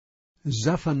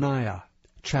Zephaniah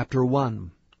chapter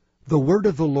 1. The word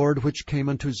of the Lord which came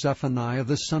unto Zephaniah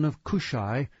the son of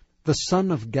Cushi, the son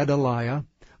of Gedaliah,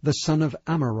 the son of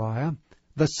Amariah,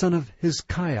 the son of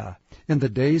Hezekiah, in the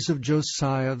days of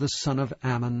Josiah the son of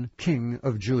Amon, king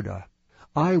of Judah.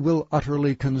 I will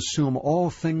utterly consume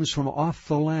all things from off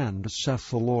the land,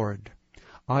 saith the Lord.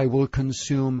 I will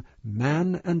consume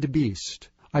man and beast.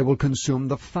 I will consume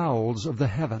the fowls of the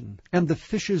heaven, and the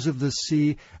fishes of the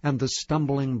sea, and the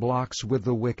stumbling blocks with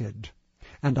the wicked.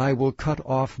 And I will cut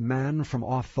off man from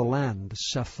off the land,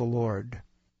 saith the Lord.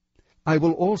 I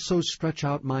will also stretch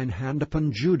out mine hand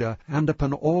upon Judah, and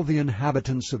upon all the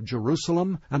inhabitants of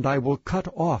Jerusalem, and I will cut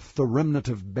off the remnant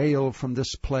of Baal from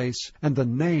this place, and the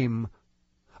name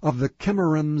of the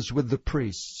Chimerims with the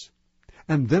priests,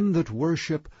 and them that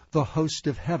worship the host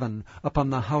of heaven upon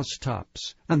the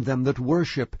housetops, and them that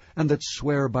worship, and that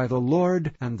swear by the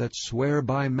Lord, and that swear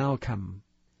by Malcham,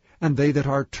 and they that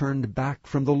are turned back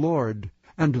from the Lord,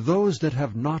 and those that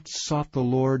have not sought the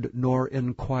Lord, nor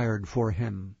inquired for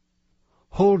him.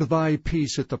 Hold thy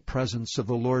peace at the presence of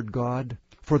the Lord God,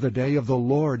 for the day of the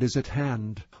Lord is at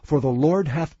hand. For the Lord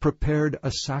hath prepared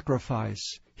a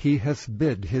sacrifice, he hath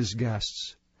bid his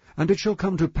guests. And it shall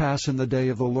come to pass in the day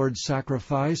of the Lord's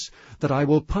sacrifice, that I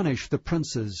will punish the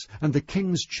princes, and the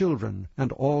king's children,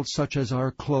 and all such as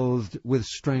are clothed with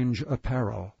strange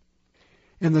apparel.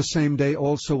 In the same day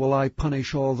also will I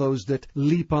punish all those that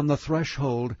leap on the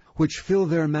threshold, which fill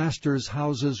their masters'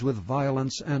 houses with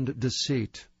violence and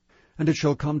deceit. And it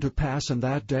shall come to pass in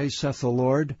that day, saith the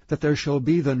Lord, that there shall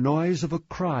be the noise of a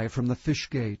cry from the fish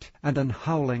gate, and an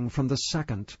howling from the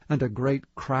second, and a great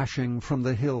crashing from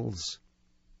the hills.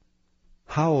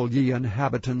 Howl, ye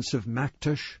inhabitants of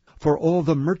Maktesh, for all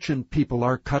the merchant people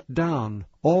are cut down,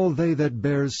 all they that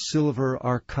bears silver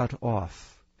are cut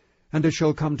off. And it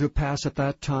shall come to pass at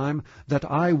that time, that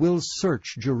I will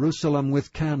search Jerusalem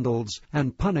with candles,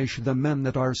 and punish the men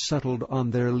that are settled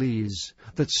on their lees,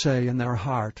 that say in their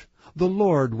heart, The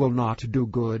Lord will not do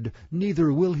good,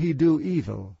 neither will he do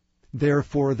evil.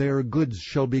 Therefore their goods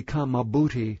shall become a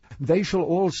booty. They shall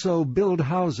also build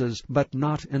houses, but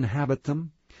not inhabit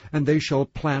them. And they shall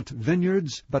plant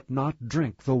vineyards, but not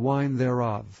drink the wine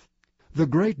thereof. The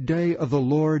great day of the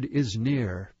Lord is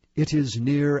near. It is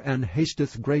near, and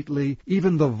hasteth greatly,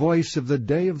 even the voice of the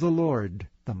day of the Lord.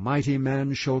 The mighty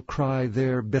man shall cry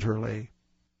there bitterly.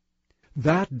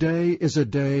 That day is a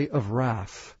day of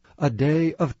wrath, a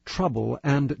day of trouble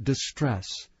and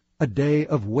distress, a day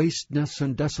of wasteness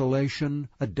and desolation,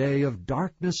 a day of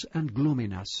darkness and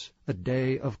gloominess, a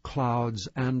day of clouds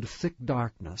and thick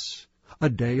darkness, a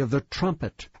day of the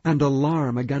trumpet and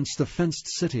alarm against the fenced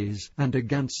cities and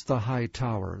against the high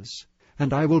towers.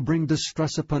 And I will bring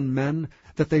distress upon men,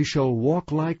 that they shall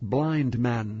walk like blind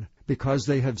men, because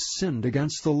they have sinned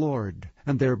against the Lord.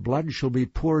 And their blood shall be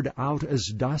poured out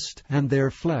as dust, and their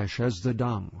flesh as the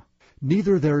dung.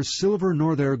 Neither their silver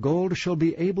nor their gold shall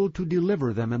be able to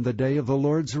deliver them in the day of the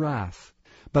Lord's wrath.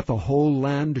 But the whole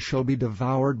land shall be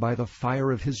devoured by the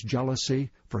fire of his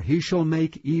jealousy, for he shall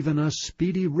make even a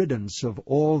speedy riddance of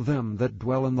all them that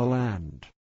dwell in the land.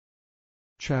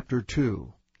 Chapter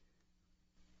 2.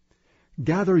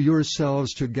 Gather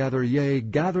yourselves together, yea,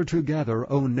 gather together,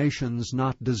 O nations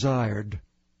not desired.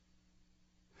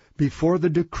 Before the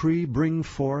decree bring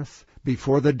forth,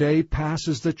 before the day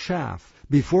passes the chaff,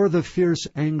 before the fierce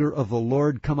anger of the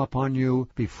Lord come upon you,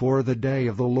 before the day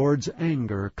of the Lord's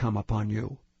anger come upon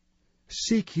you.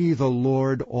 Seek ye the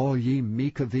Lord, all ye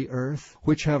meek of the earth,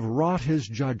 which have wrought his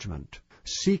judgment.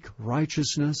 Seek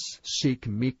righteousness, seek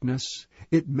meekness.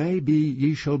 It may be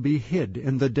ye shall be hid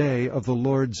in the day of the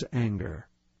Lord's anger.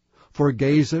 For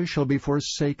Gaza shall be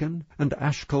forsaken, and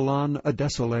Ashkelon a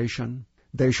desolation.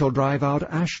 They shall drive out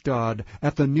Ashdod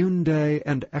at the noonday,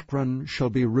 and Ekron shall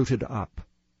be rooted up.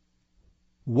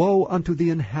 Woe unto the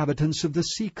inhabitants of the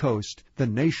sea-coast, the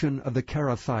nation of the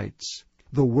Cherethites!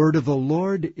 The word of the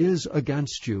Lord is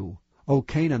against you. O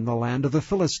Canaan, the land of the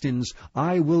Philistines,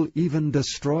 I will even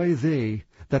destroy thee,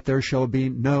 that there shall be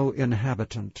no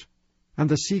inhabitant. And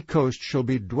the sea-coast shall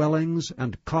be dwellings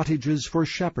and cottages for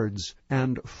shepherds,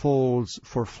 and folds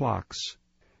for flocks.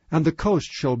 And the coast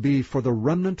shall be for the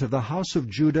remnant of the house of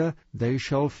Judah, they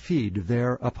shall feed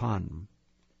thereupon.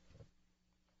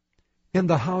 In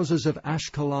the houses of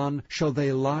Ashkelon shall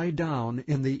they lie down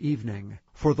in the evening,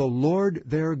 for the Lord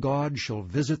their God shall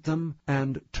visit them,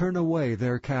 and turn away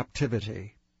their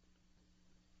captivity.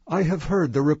 I have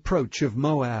heard the reproach of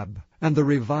Moab, and the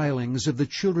revilings of the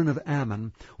children of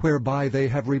Ammon, whereby they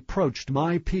have reproached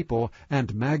my people,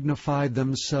 and magnified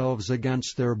themselves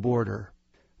against their border.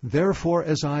 Therefore,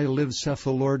 as I live, saith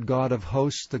the Lord God of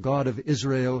hosts, the God of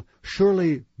Israel,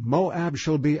 surely Moab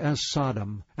shall be as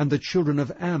Sodom, and the children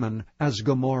of Ammon as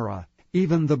Gomorrah,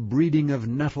 even the breeding of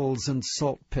nettles and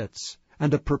salt pits,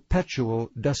 and a perpetual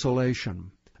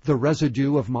desolation. The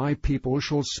residue of my people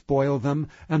shall spoil them,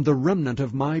 and the remnant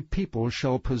of my people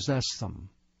shall possess them.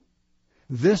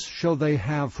 This shall they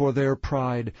have for their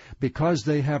pride, because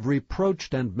they have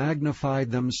reproached and magnified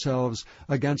themselves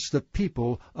against the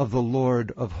people of the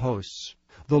Lord of hosts.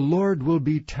 The Lord will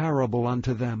be terrible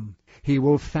unto them. He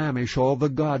will famish all the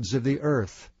gods of the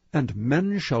earth, and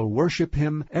men shall worship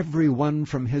him, every one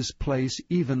from his place,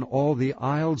 even all the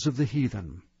isles of the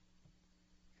heathen.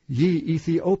 Ye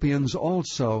Ethiopians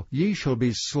also, ye shall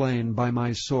be slain by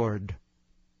my sword.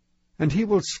 And he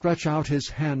will stretch out his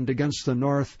hand against the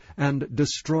north, and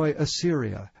destroy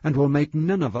Assyria, and will make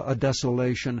Nineveh a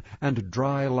desolation, and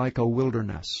dry like a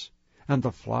wilderness. And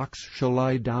the flocks shall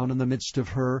lie down in the midst of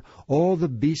her, all the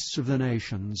beasts of the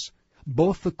nations,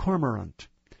 both the cormorant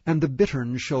and the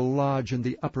bittern shall lodge in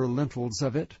the upper lintels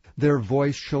of it. Their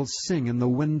voice shall sing in the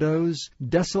windows.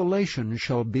 Desolation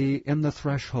shall be in the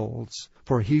thresholds,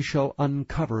 for he shall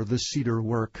uncover the cedar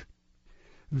work.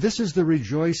 This is the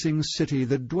rejoicing city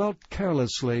that dwelt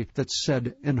carelessly, that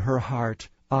said in her heart,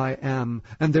 I am,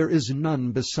 and there is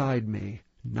none beside me.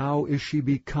 Now is she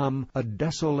become a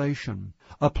desolation,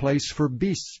 a place for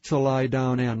beasts to lie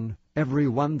down in. Every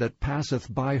one that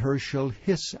passeth by her shall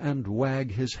hiss and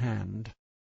wag his hand.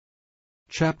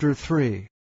 Chapter 3.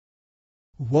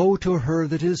 Woe to her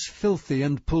that is filthy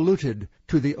and polluted,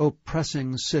 to the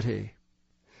oppressing city!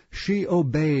 She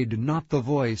obeyed not the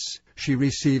voice, she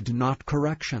received not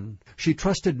correction. She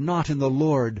trusted not in the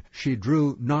Lord, she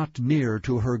drew not near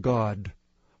to her God.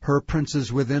 Her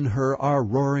princes within her are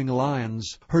roaring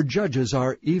lions, her judges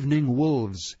are evening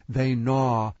wolves. They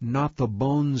gnaw not the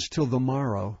bones till the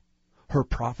morrow. Her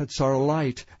prophets are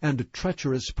light and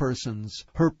treacherous persons.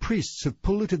 Her priests have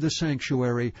polluted the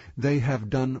sanctuary. They have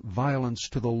done violence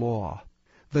to the law.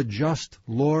 The just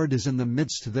Lord is in the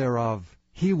midst thereof.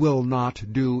 He will not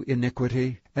do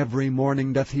iniquity. Every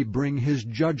morning doth he bring his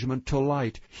judgment to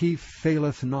light. He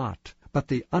faileth not, but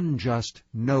the unjust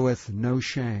knoweth no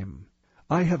shame.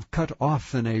 I have cut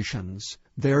off the nations.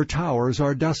 Their towers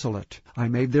are desolate. I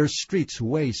made their streets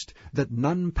waste, that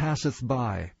none passeth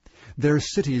by. Their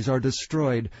cities are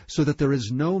destroyed, so that there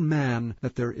is no man,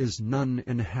 that there is none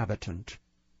inhabitant.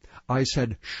 I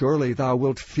said, Surely thou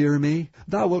wilt fear me,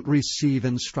 thou wilt receive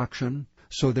instruction.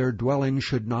 So their dwelling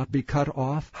should not be cut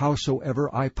off,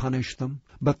 howsoever I punish them.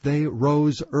 But they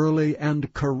rose early,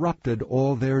 and corrupted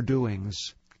all their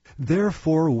doings.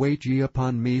 Therefore wait ye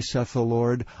upon me, saith the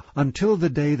Lord, until the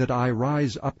day that I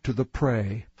rise up to the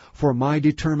prey. For my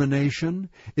determination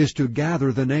is to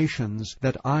gather the nations,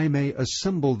 that I may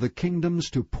assemble the kingdoms,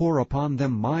 to pour upon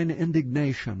them mine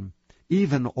indignation,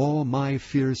 even all my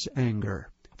fierce anger.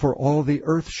 For all the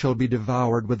earth shall be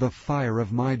devoured with the fire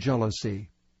of my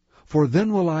jealousy. For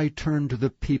then will I turn to the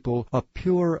people a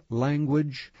pure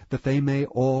language, that they may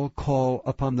all call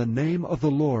upon the name of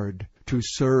the Lord, to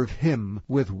serve him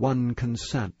with one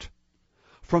consent.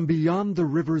 From beyond the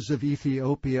rivers of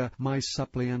Ethiopia my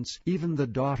suppliants, even the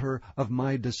daughter of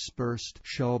my dispersed,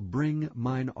 shall bring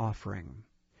mine offering.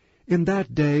 In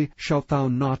that day shalt thou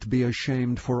not be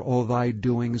ashamed for all thy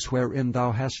doings wherein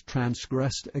thou hast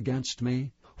transgressed against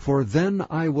me. For then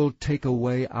I will take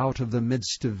away out of the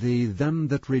midst of thee them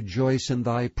that rejoice in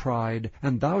thy pride,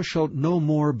 and thou shalt no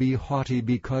more be haughty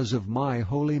because of my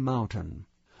holy mountain.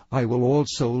 I will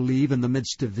also leave in the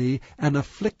midst of thee an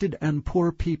afflicted and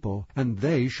poor people, and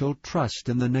they shall trust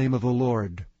in the name of the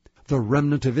Lord. The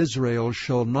remnant of Israel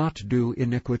shall not do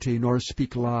iniquity, nor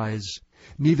speak lies,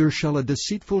 neither shall a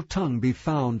deceitful tongue be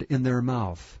found in their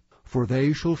mouth. For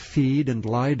they shall feed and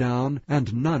lie down,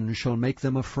 and none shall make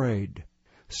them afraid.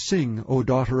 Sing, O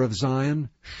daughter of Zion,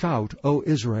 shout, O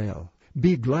Israel.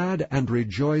 Be glad and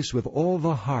rejoice with all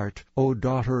the heart, O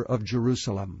daughter of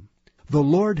Jerusalem. The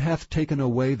Lord hath taken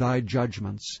away thy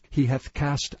judgments. He hath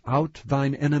cast out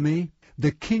thine enemy.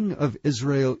 The King of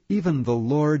Israel, even the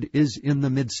Lord, is in the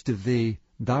midst of thee.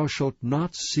 Thou shalt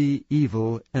not see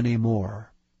evil any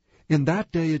more. In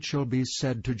that day it shall be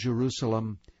said to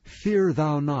Jerusalem, Fear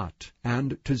thou not,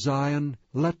 and to Zion,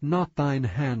 Let not thine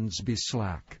hands be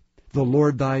slack. The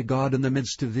Lord thy God in the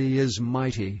midst of thee is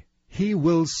mighty. He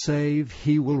will save,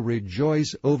 he will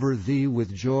rejoice over thee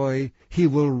with joy. He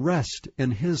will rest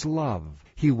in his love.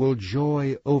 He will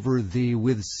joy over thee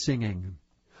with singing.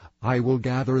 I will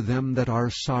gather them that are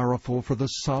sorrowful for the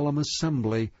solemn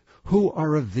assembly, who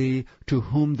are of thee, to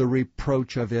whom the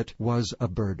reproach of it was a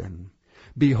burden.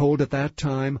 Behold, at that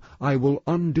time I will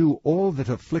undo all that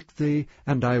afflict thee,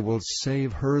 and I will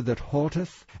save her that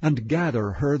halteth, and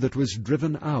gather her that was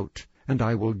driven out, and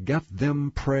I will get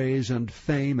them praise and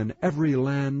fame in every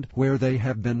land where they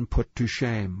have been put to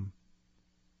shame.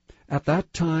 At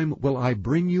that time will I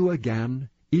bring you again,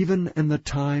 even in the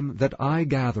time that I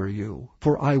gather you.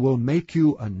 For I will make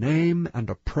you a name and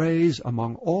a praise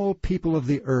among all people of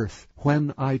the earth,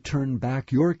 when I turn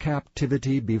back your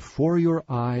captivity before your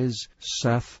eyes,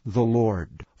 saith the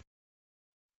Lord.